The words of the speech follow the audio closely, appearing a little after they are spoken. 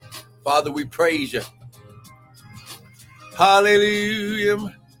Father, we praise you.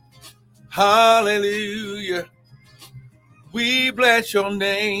 Hallelujah. Hallelujah. We bless your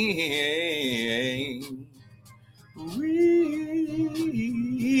name.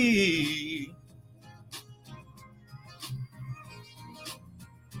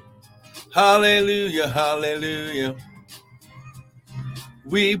 Hallelujah, hallelujah.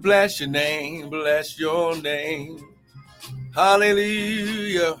 We bless your name, bless your name.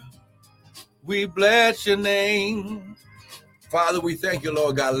 Hallelujah. We bless your name. Father, we thank you,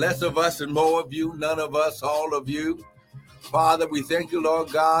 Lord God. Less of us and more of you, none of us, all of you. Father, we thank you,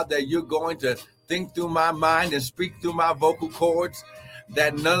 Lord God, that you're going to think through my mind and speak through my vocal cords,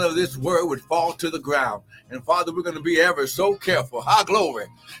 that none of this word would fall to the ground. And Father, we're going to be ever so careful, glory,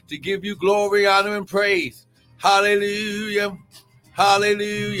 to give you glory, honor, and praise. Hallelujah.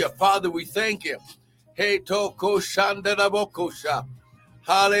 Hallelujah. Father, we thank you. Hey, toko shandarabokosha.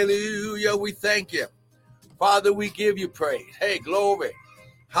 Hallelujah. We thank you. Father, we give you praise. Hey, glory.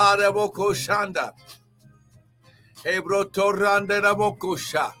 Hallelujah. Hey,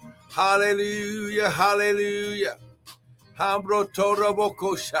 brotorandarabokosha. Hallelujah. Hallelujah.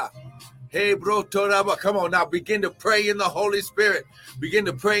 Hambrotorabokosha. Hey, brotoraba. Come on now. Begin to pray in the Holy Spirit. Begin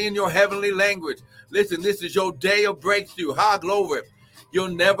to pray in your heavenly language. Listen, this is your day of breakthrough. Glory. You're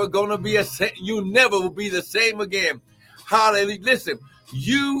never gonna be you never will be the same again. Hallelujah. Listen,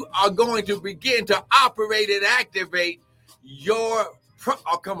 you are going to begin to operate and activate your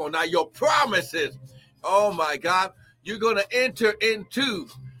your promises. Oh my God. You're gonna enter into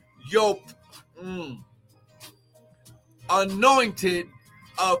your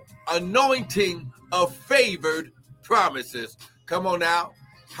anointing of favored promises. Come on now.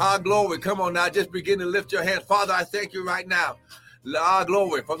 Glory. Come on now. Just begin to lift your hands. Father, I thank you right now.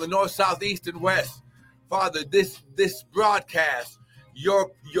 Glory. From the north, south, east, and west. Father, this broadcast, your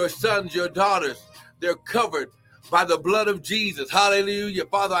sons, your daughters, they're covered by the blood of Jesus. Hallelujah.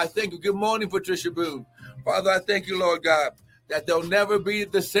 Father, I thank you. Good morning, Patricia Boone. Father, I thank you, Lord God, that they'll never be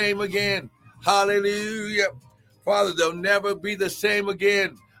the same again. Hallelujah. Father, they'll never be the same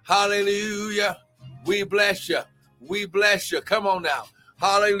again. Hallelujah. We bless you. We bless you. Come on now.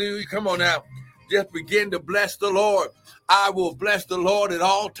 Hallelujah. Come on now. Just begin to bless the Lord. I will bless the Lord at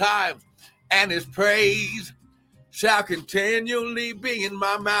all times, and his praise shall continually be in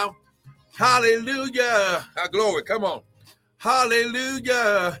my mouth. Hallelujah. Glory. Come on.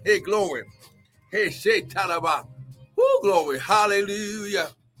 Hallelujah. Hey, glory. Hey, Shaitanaba. Woo, glory. Hallelujah.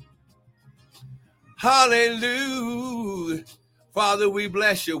 Hallelujah. Father, we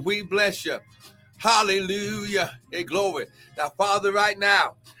bless you. We bless you. Hallelujah. Hey, glory. Now, Father, right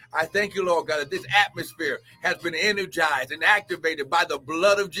now, I thank you, Lord God, that this atmosphere has been energized and activated by the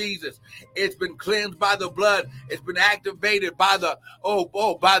blood of Jesus. It's been cleansed by the blood. It's been activated by the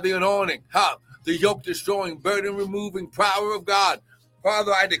anointing. The yoke destroying, burden removing power of God.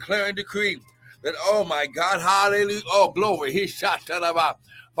 Father, I declare and decree that, oh my God, hallelujah. Oh, glory. He shot.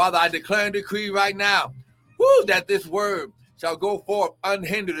 Father, I declare and decree right now, that this word shall go forth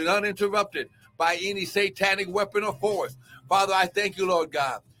unhindered and uninterrupted by any satanic weapon or force. Father, I thank you, Lord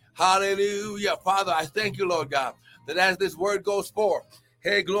God. Hallelujah. Father, I thank you, Lord God, that as this word goes forth,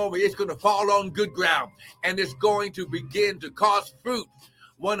 hey, glory, it's going to fall on good ground, and it's going to begin to cause fruit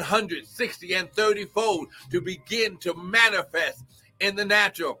 160 and 30-fold to begin to manifest in the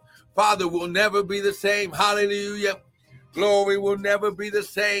natural. Father, we'll never be the same. Hallelujah. Glory will never be the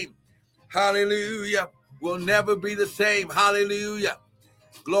same. Hallelujah. We'll never be the same. Hallelujah.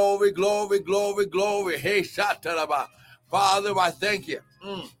 Glory, glory, glory, glory. Hey, Shataraba. Father, I thank you.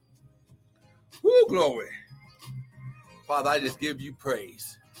 Woo, glory. Father, I just give you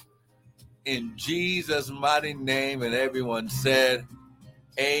praise. In Jesus' mighty name, and everyone said,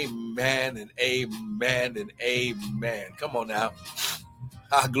 amen and amen and amen. Come on now.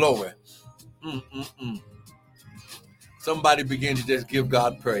 Glory. Somebody begin to just give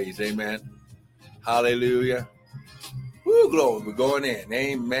God praise. Amen. Hallelujah. Woo, glory. We're going in.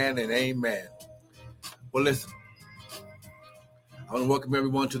 Amen and amen. Well, listen. I want to welcome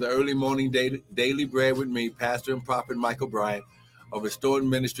everyone to the early morning daily bread with me, Pastor and Prophet Michael Bryant of Restored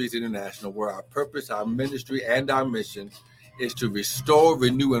Ministries International, where our purpose, our ministry, and our mission is to restore,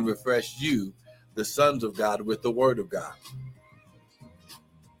 renew, and refresh you, the sons of God, with the word of God.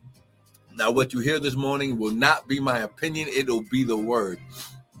 Now, what you hear this morning will not be my opinion. It'll be the word.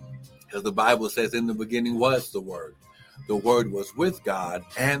 Because the Bible says in the beginning was the word. The word was with God,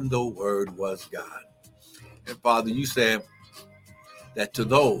 and the word was God. And Father, you said that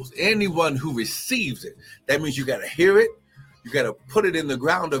to anyone who receives it, that means you got to hear it, you got to put it in the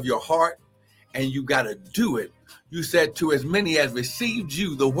ground of your heart, and you got to do it. You said to as many as received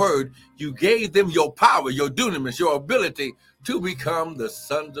you the word, you gave them your power, your dunamis, your ability to become the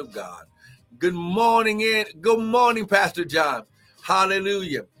sons of God. Good morning, good morning, Pastor John.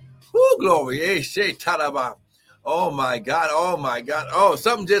 Hallelujah. Woo, glory. Oh my God. Oh my God. Oh,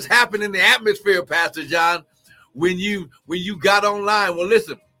 something just happened in the atmosphere, Pastor John, when you got online. Well,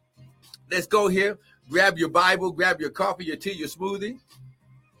 listen, let's go here. Grab your Bible, grab your coffee, your tea, your smoothie,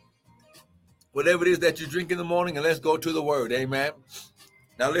 whatever it is that you drink in the morning, and let's go to the word. Amen.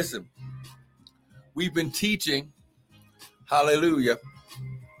 Now listen, we've been teaching, hallelujah,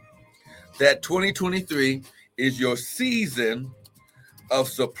 that 2023 is your season of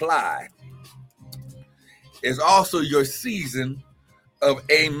supply. It's also your season of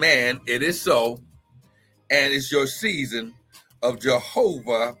amen. It is so. And it's your season of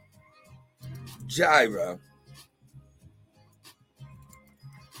Jehovah Jireh,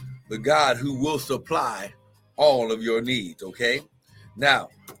 the God who will supply all of your needs, okay? Now,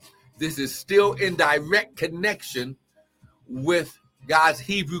 this is still in direct connection with God's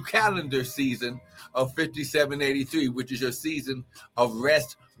Hebrew calendar season of 5783, which is your season of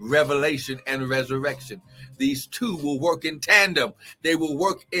rest, revelation, and resurrection. These two will work in tandem. They will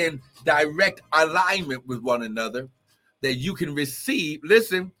work in direct alignment with one another, that you can receive.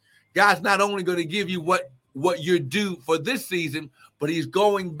 Listen, God's not only going to give you what you're due for this season, but he's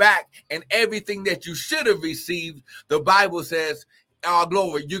going back, and everything that you should have received, the Bible says, our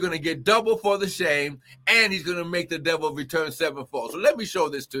glory, you're going to get double for the shame, and he's going to make the devil return sevenfold. So let me show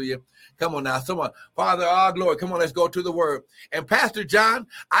this to you. Come on now, someone. Father, our glory. Come on, let's go to the word. And Pastor John,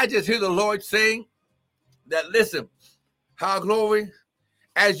 I just hear the Lord saying that, listen, our glory,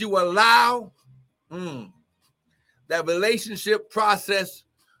 as you allow that relationship process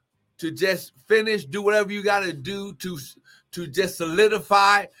to just finish, do whatever you got to do to just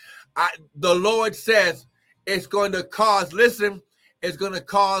solidify, the Lord says it's going to cause, listen, it's going to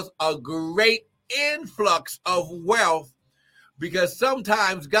cause a great influx of wealth, because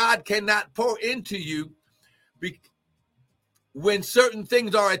sometimes God cannot pour into you when certain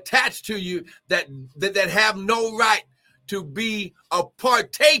things are attached to you that have no right to be a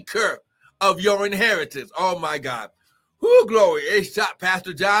partaker of your inheritance. Oh my God. Whoo, glory. It's shot,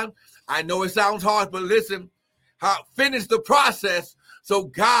 Pastor John. I know it sounds hard, but listen, finish the process so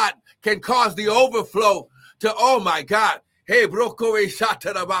God can cause the overflow to, oh my God. Hey,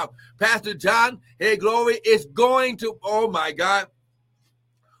 Broko, Pastor John, hey, glory, it's going to, oh my God.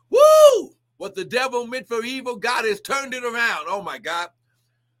 Woo! What the devil meant for evil, God has turned it around. Oh my God.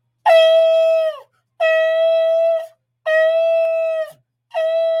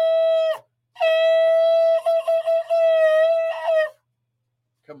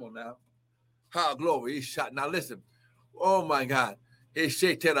 Come on now. How glory is shot. Now listen. Oh my God. It's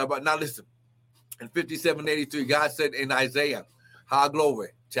shake about. Now listen. In 5783, God said in Isaiah, how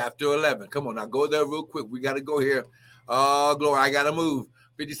glory, chapter 11. Come on now, go there real quick. We got to go here. Oh, glory, I got to move.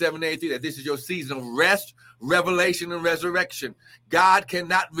 5783, that this is your season of rest, revelation, and resurrection. God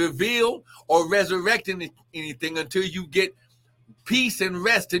cannot reveal or resurrect anything until you get peace and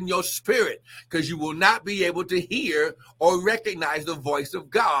rest in your spirit, because you will not be able to hear or recognize the voice of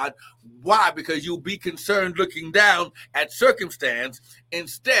God. Why? Because you'll be concerned looking down at circumstance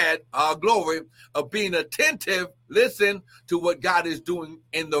instead, our glory, of being attentive, listen to what God is doing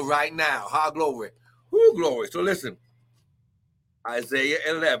in the right now. Our glory. Whoo, glory. So listen, Isaiah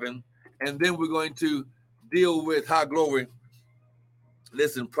 11, and then we're going to deal with how glory.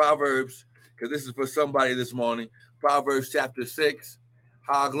 Listen, Proverbs, because this is for somebody this morning. Proverbs chapter 6,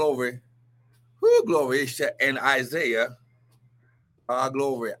 our glory, who glory, and Isaiah, our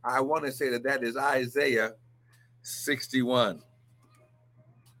glory. I want to say that is Isaiah 61.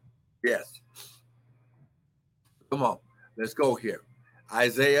 Yes. Come on, let's go here.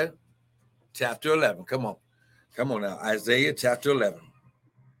 Isaiah chapter 11. Come on now. Isaiah chapter 11.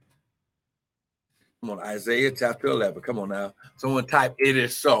 Come on, Isaiah chapter 11. Come on now. Someone type, it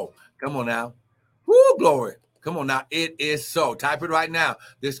is so. Come on now. Woo, glory. Come on now, it is so. Type it right now.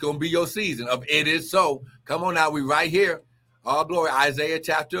 This is going to be your season of it is so. Come on now, we right here. All glory, Isaiah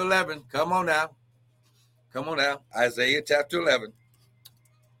chapter 11. Come on now. Come on now, Isaiah chapter 11.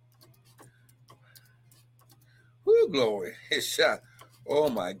 Woo, glory. It's shot. Oh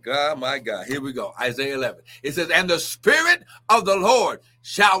my God, my God. Here we go, Isaiah 11. It says, and the Spirit of the Lord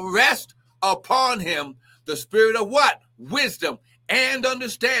shall rest upon him, the Spirit of what? Wisdom and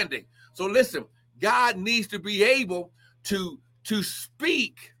understanding. So listen, God needs to be able to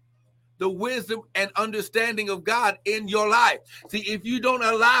speak the wisdom and understanding of God in your life. See, if you don't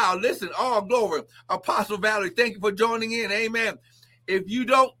allow, listen, all glory, Apostle Valerie, thank you for joining in. Amen. if you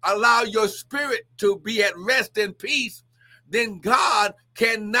don't allow your spirit to be at rest and peace, then God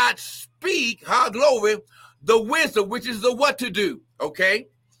cannot speak, glory, the wisdom, which is the what to do, okay?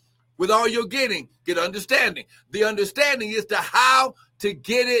 With all you're getting, get understanding. The understanding is the how to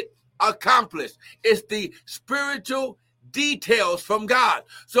get it accomplished. It's the spiritual details from God.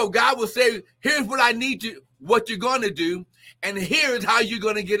 So God will say, here's what I need you, what you're going to do, and here is how you're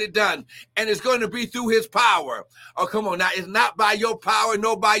going to get it done. And it's going to be through his power. Oh, come on now. It's not by your power,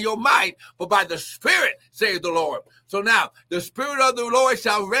 nor by your might, but by the Spirit, says the Lord. So now, the Spirit of the Lord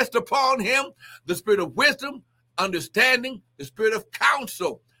shall rest upon him, the Spirit of wisdom, understanding, the Spirit of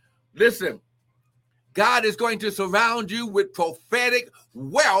counsel. Listen, God is going to surround you with prophetic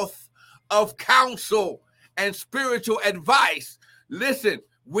wealth of counsel and spiritual advice. Listen,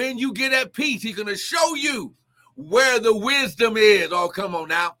 when you get at peace, he's going to show you where the wisdom is. Oh, come on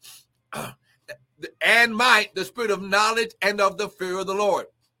now. And might, the spirit of knowledge and of the fear of the Lord.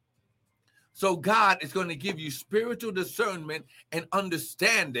 So God is going to give you spiritual discernment and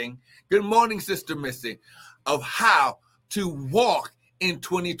understanding. Good morning, Sister Missy, of how to walk in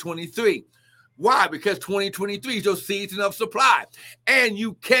 2023. Why? Because 2023 is your season of supply. And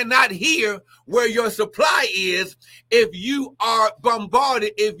you cannot hear where your supply is if you are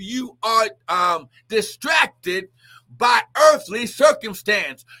bombarded, if you are distracted by earthly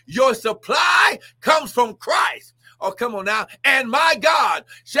circumstance. Your supply comes from Christ. Oh, come on now. And my God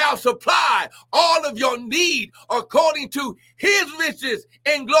shall supply all of your need according to his riches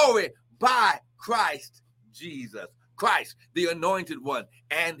in glory by Christ Jesus. Christ, the anointed one,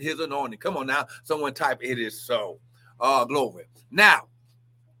 and his anointing. Come on now. Someone type, it is so. Oh, glory. Now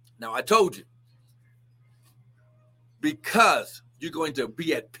I told you, because you're going to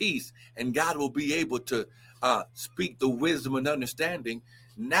be at peace and God will be able to speak the wisdom and understanding,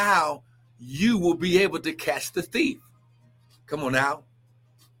 now you will be able to catch the thief. Come on now.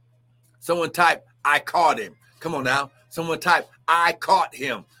 Someone type, I caught him. Come on now. Someone type, I caught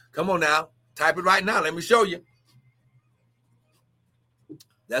him. Come on now. Type it right now. Let me show you.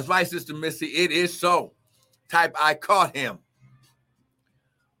 That's right, Sister Missy. It is so. Type, I caught him.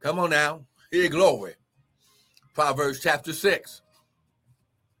 Come on now. Here, glory. Proverbs chapter 6.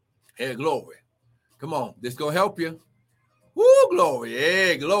 Here, glory. Come on. This going to help you. Woo, glory.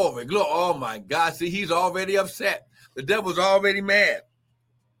 Hey, glory. Glory. Oh, my God. See, he's already upset. The devil's already mad.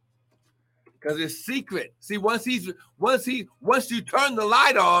 Because it's secret. See, once you turn the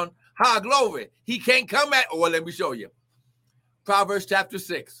light on, glory, he can't come at, well, let me show you. Proverbs chapter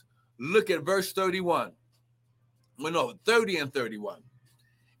 6. Look at verse 31. Well, no, 30 and 31.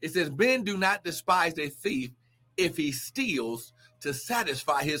 It says, men do not despise a thief if he steals to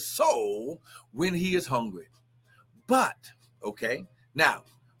satisfy his soul when he is hungry. But, okay, now,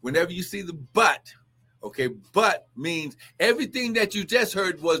 whenever you see the but, okay, but means everything that you just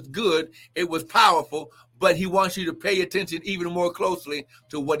heard was good, it was powerful, but he wants you to pay attention even more closely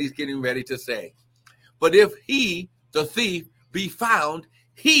to what he's getting ready to say. But if he, the thief, be found,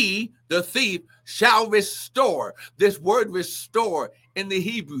 he, the thief, shall restore. This word restore in the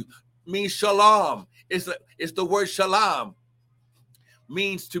Hebrew means shalom. It's the word shalom.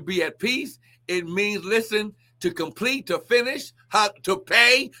 Means to be at peace. It means, listen, to complete, to finish, to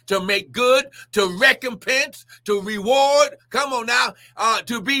pay, to make good, to recompense, to reward. Come on now,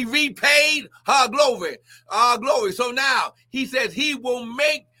 to be repaid. Glory. Glory. So now he says he will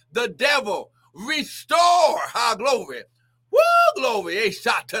make the devil restore. Glory. Woo, glory.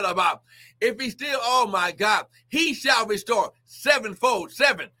 If he still, oh my God, he shall restore sevenfold,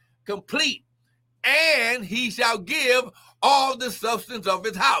 seven, complete, and he shall give all the substance of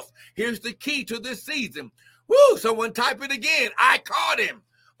his house. Here's the key to this season. Woo, someone type it again. I caught him.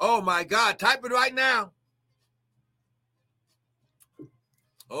 Oh my God, type it right now.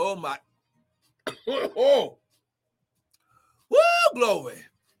 Oh my. Oh. Woo, glory.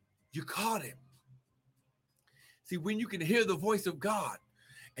 You caught him. See, when you can hear the voice of God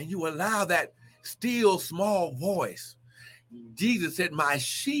and you allow that still small voice, Jesus said, my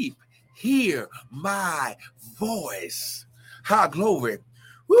sheep hear my voice. Glory.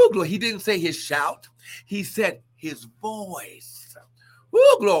 Woo, glory. He didn't say his shout. He said his voice.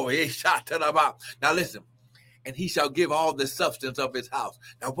 Woo, glory. Now listen, and he shall give all the substance of his house.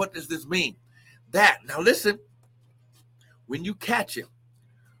 Now what does this mean? Now listen, when you catch him,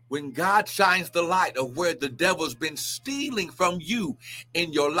 when God shines the light of where the devil's been stealing from you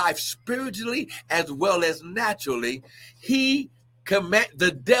in your life spiritually as well as naturally,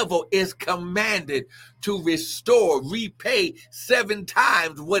 the devil is commanded to restore, repay 7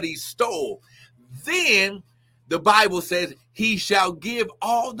 times what he stole. Then the Bible says he shall give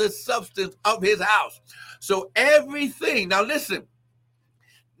all the substance of his house. So everything, now listen,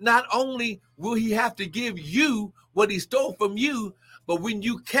 not only will he have to give you what he stole from you, but when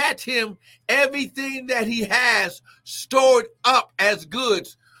you catch him, everything that he has stored up as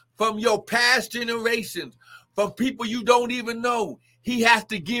goods from your past generations, from people you don't even know, he has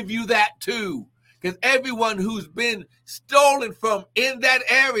to give you that too. Because everyone who's been stolen from in that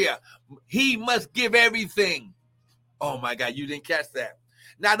area, he must give everything. Oh my God, you didn't catch that.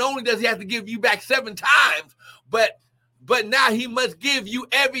 Not only does he have to give you back 7 times, but now he must give you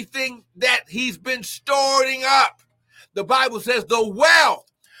everything that he's been storing up. The Bible says the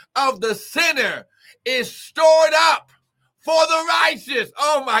wealth of the sinner is stored up for the righteous.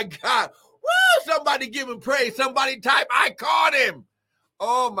 Oh my God. Woo! Somebody give him praise. Somebody type, I caught him.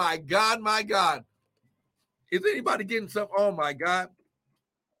 Oh my God, my God. Is anybody getting some? Oh my God.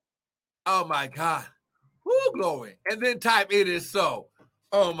 Oh my God. Woo, glory. And then type, it is so.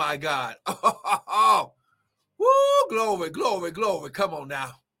 Oh my God. Oh, woo, glory, glory, glory. Come on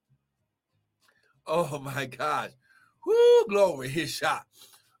now. Oh my gosh. Woo, glory. His shot.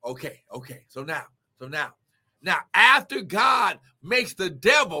 Okay. So now, after God makes the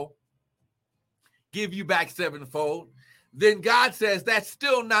devil give you back 7-fold, then God says that's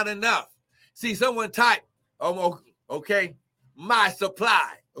still not enough. See, someone type, okay, my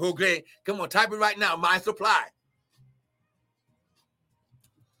supply. Okay, come on, type it right now, my supply.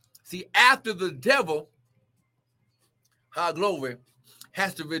 See, after the devil, glory,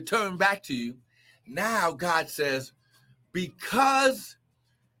 has to return back to you, now God says, because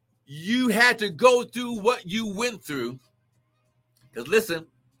you had to go through what you went through, because listen,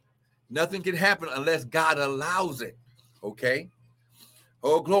 nothing can happen unless God allows it, okay?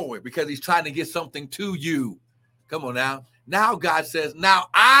 Oh, glory, because he's trying to get something to you. Come on now. Now God says, now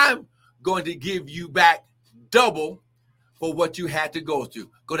I'm going to give you back double for what you had to go through.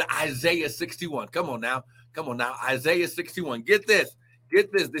 Go to Isaiah 61. Come on now. Isaiah 61. Get this.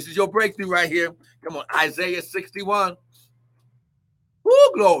 This is your breakthrough right here. Come on, Isaiah 61.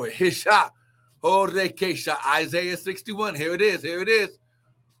 Woo, glory. His shot. Isaiah 61. Here it is.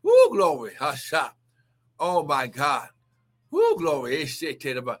 Woo, glory. Hasha. Oh my God. Woo, glory.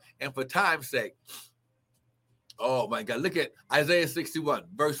 And for time's sake, oh my God, look at Isaiah 61,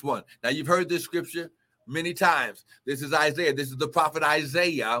 verse 1. Now you've heard this scripture many times. This is Isaiah. This is the prophet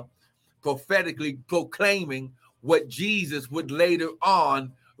Isaiah prophetically proclaiming what Jesus would later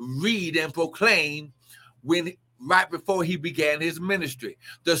on read and proclaim right before he began his ministry.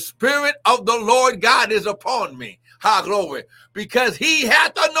 The Spirit of the Lord God is upon me. Glory. Because he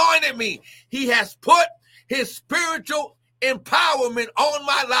hath anointed me. He has put his spiritual empowerment on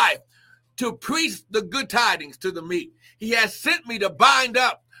my life to preach the good tidings to the meek. He has sent me to bind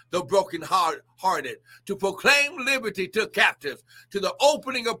up the brokenhearted, to proclaim liberty to captives, to the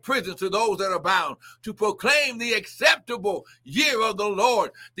opening of prisons to those that are bound, to proclaim the acceptable year of the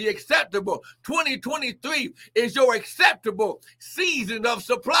Lord. The acceptable 2023 is your acceptable season of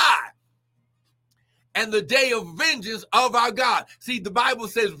supply and the day of vengeance of our God. See, the Bible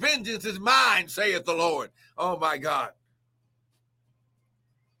says, vengeance is mine, saith the Lord. Oh my God.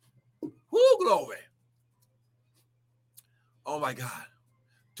 Woo, glory. Oh my God.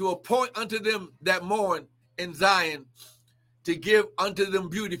 To appoint unto them that mourn in Zion, to give unto them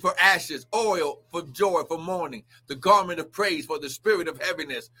beauty for ashes, oil for joy for mourning, the garment of praise for the spirit of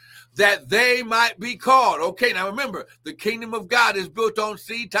heaviness, that they might be called. Okay, now remember, the kingdom of God is built on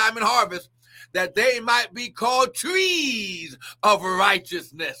seed time and harvest, that they might be called trees of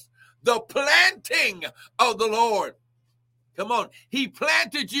righteousness, the planting of the Lord. Come on. He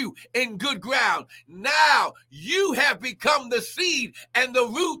planted you in good ground. Now you have become the seed and the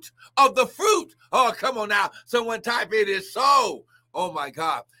root of the fruit. Oh, come on now. Someone type, it is so. Oh my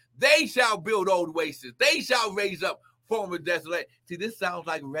God. They shall build old wastes. They shall raise up former desolate. See, this sounds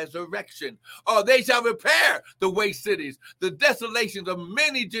like resurrection. Oh, they shall repair the waste cities, the desolations of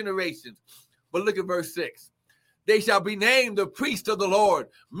many generations. But look at verse 6. They shall be named the priests of the Lord.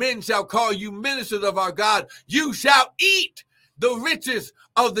 Men shall call you ministers of our God. You shall eat the riches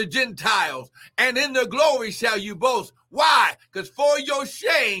of the Gentiles, and in their glory shall you boast. Why? Because for your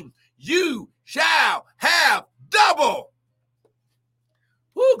shame you shall have double.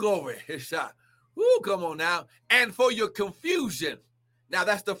 Woo, glory. Woo, come on now. And for your confusion. Now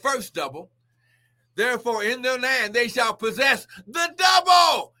that's the first double. Therefore in their land they shall possess the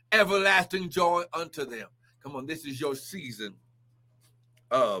double, everlasting joy unto them. Come on, this is your season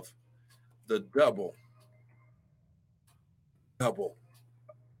of the double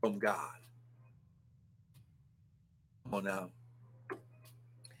from God. Come on now.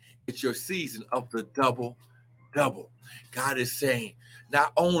 It's your season of the double. God is saying,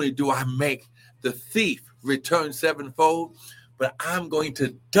 not only do I make the thief return 7-fold, but I'm going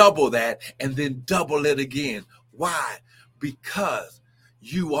to double that and then double it again. Why? Because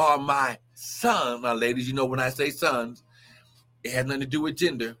you are my son. Now, ladies, you know when I say sons, it has nothing to do with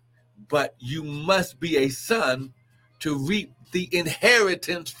gender, but you must be a son to reap the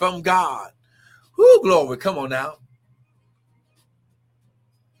inheritance from God. Whoo, glory. Come on now.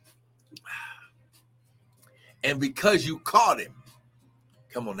 And because you caught him,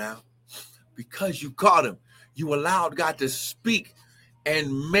 come on now, because you caught him, you allowed God to speak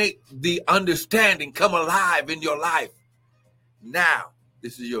and make the understanding come alive in your life. Now,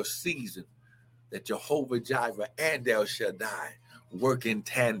 this is your season that Jehovah Jireh and El Shaddai work in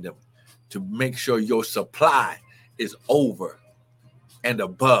tandem to make sure your supply is over and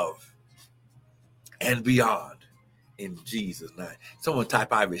above and beyond in Jesus' name. Someone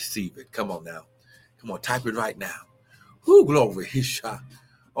type, I receive it. Come on now. Come on, type it right now. Whoo, glory.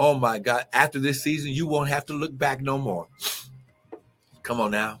 Oh my God. After this season, you won't have to look back no more. Come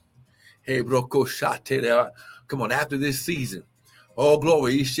on now. Hey, broko shate. Come on, after this season. Oh,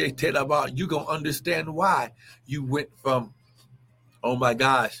 glory. You're going to understand why you went from, oh my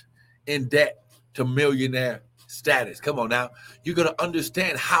gosh, in debt to millionaire status. Come on now. You're going to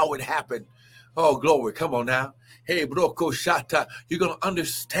understand how it happened. Oh, glory. Come on now. Hey, broko shata. You're going to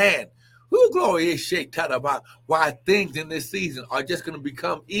understand. Who glory is shaitan about why things in this season are just going to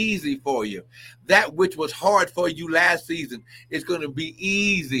become easy for you. That which was hard for you last season is going to be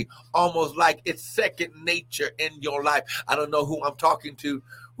easy, almost like it's second nature in your life. I don't know who I'm talking to.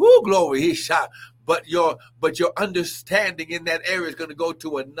 Who glory is shot. But your understanding in that area is going to go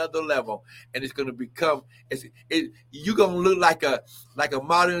to another level, and it's going to become. You're going to look like a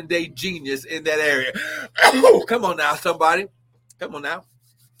modern day genius in that area. Come on now, somebody. Come on now.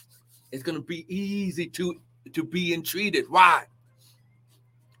 It's going to be easy to be entreated. Why?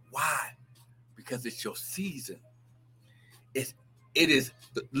 Why? Because it's your season. It is.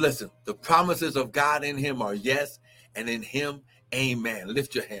 Listen, the promises of God in him are yes, and in him, amen.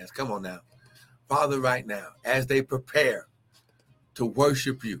 Lift your hands. Come on now. Father, right now, as they prepare to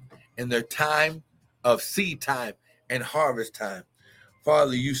worship you in their time of seed time and harvest time,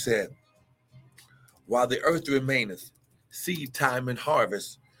 Father, you said, while the earth remaineth, seed time and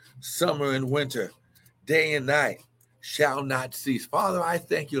harvest, summer and winter, day and night shall not cease. Father, I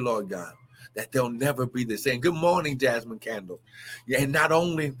thank you, Lord God, that they'll never be the same. Good morning, Jasmine Candle. And not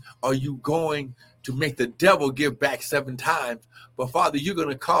only are you going to make the devil give back 7 times, but Father, you're going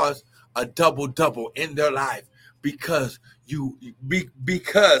to cause a double in their life because whoo,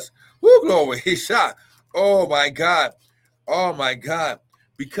 glory, he shot. Oh my God.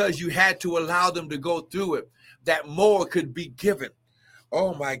 Because you had to allow them to go through it, that more could be given.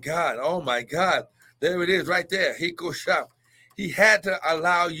 Oh my God. There it is right there. He goes shop. He had to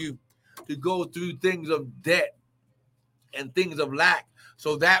allow you to go through things of debt and things of lack.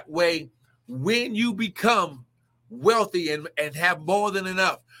 So that way, when you become wealthy and have more than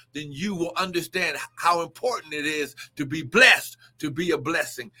enough, then you will understand how important it is to be blessed, to be a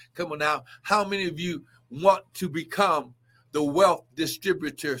blessing. Come on now. How many of you want to become the wealth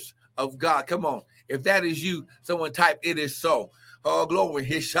distributors of God? Come on. If that is you, someone type, it is so. Oh, glory.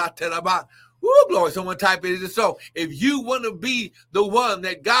 Woo, glory. Someone type, it is so. If you want to be the one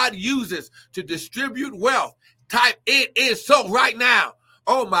that God uses to distribute wealth, type, it is so right now.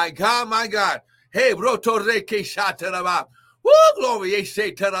 Oh, my God, my God. Hey, broto reke shataraba. Woo, glory.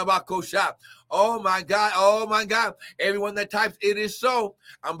 Oh my God. Everyone that types it is so.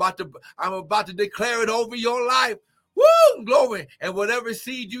 I'm about to declare it over your life. Woo, glory. And whatever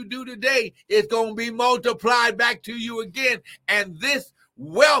seed you do today, it's going to be multiplied back to you again. And this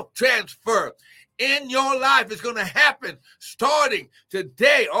wealth transfer in your life is going to happen starting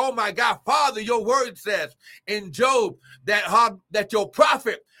today. Oh my God. Father, your word says in Job that your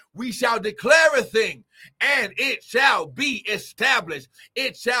prophet, we shall declare a thing, and it shall be established.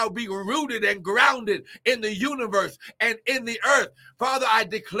 It shall be rooted and grounded in the universe and in the earth. Father, I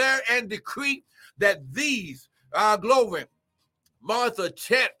declare and decree that these, glory, Martha,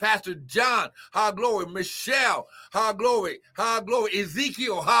 Chet, Pastor John, glory, Michelle, glory,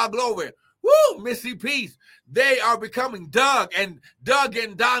 Ezekiel, glory, woo, Missy Peace, they are becoming Doug and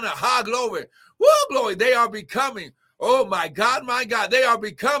Donna, glory, woo, glory, they are becoming, oh my God, they are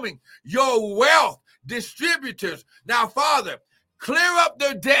becoming your wealth distributors. Now, Father, clear up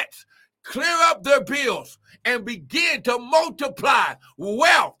their debts, clear up their bills, and begin to multiply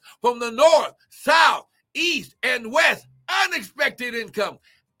wealth from the north, south, east, and west. Unexpected income,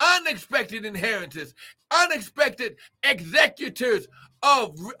 unexpected inheritance, unexpected executors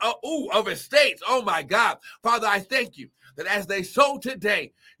of estates. Oh my God. Father, I thank you that as they sow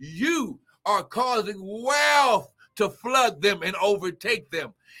today, you are causing wealth to flood them and overtake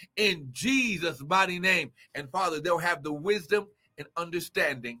them in Jesus' mighty name. And Father, they'll have the wisdom and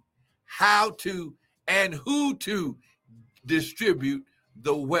understanding how to and who to distribute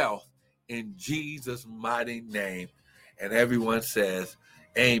the wealth in Jesus' mighty name. And everyone says,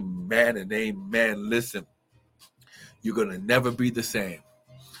 amen and amen. Listen, you're going to never be the same.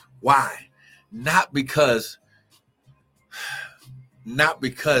 Why? Not because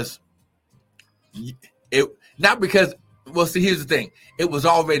well, see, here's the thing. It was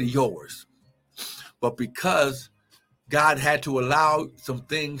already yours. But because God had to allow some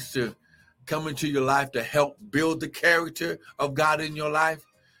things to come into your life to help build the character of God in your life,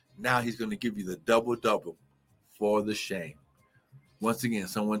 now he's going to give you the double for the shame. Once again,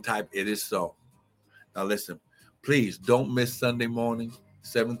 someone type, it is so. Now listen, please don't miss Sunday morning,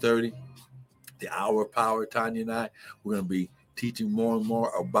 7:30, the Hour of Power. Tanya and I, we're going to be teaching more and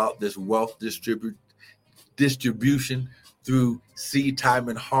more about this wealth distribution through seed time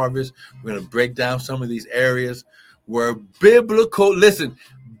and harvest. We're going to break down some of these areas where biblical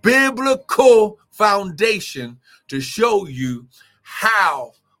foundation to show you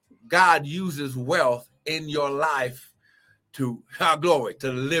how God uses wealth in your life to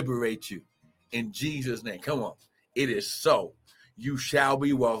liberate you in Jesus' name. Come on. It is so. You shall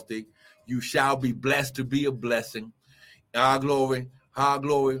be wealthy. You shall be blessed to be a blessing. Glory.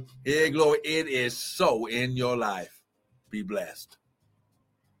 Glory. It is so in your life. Be blessed.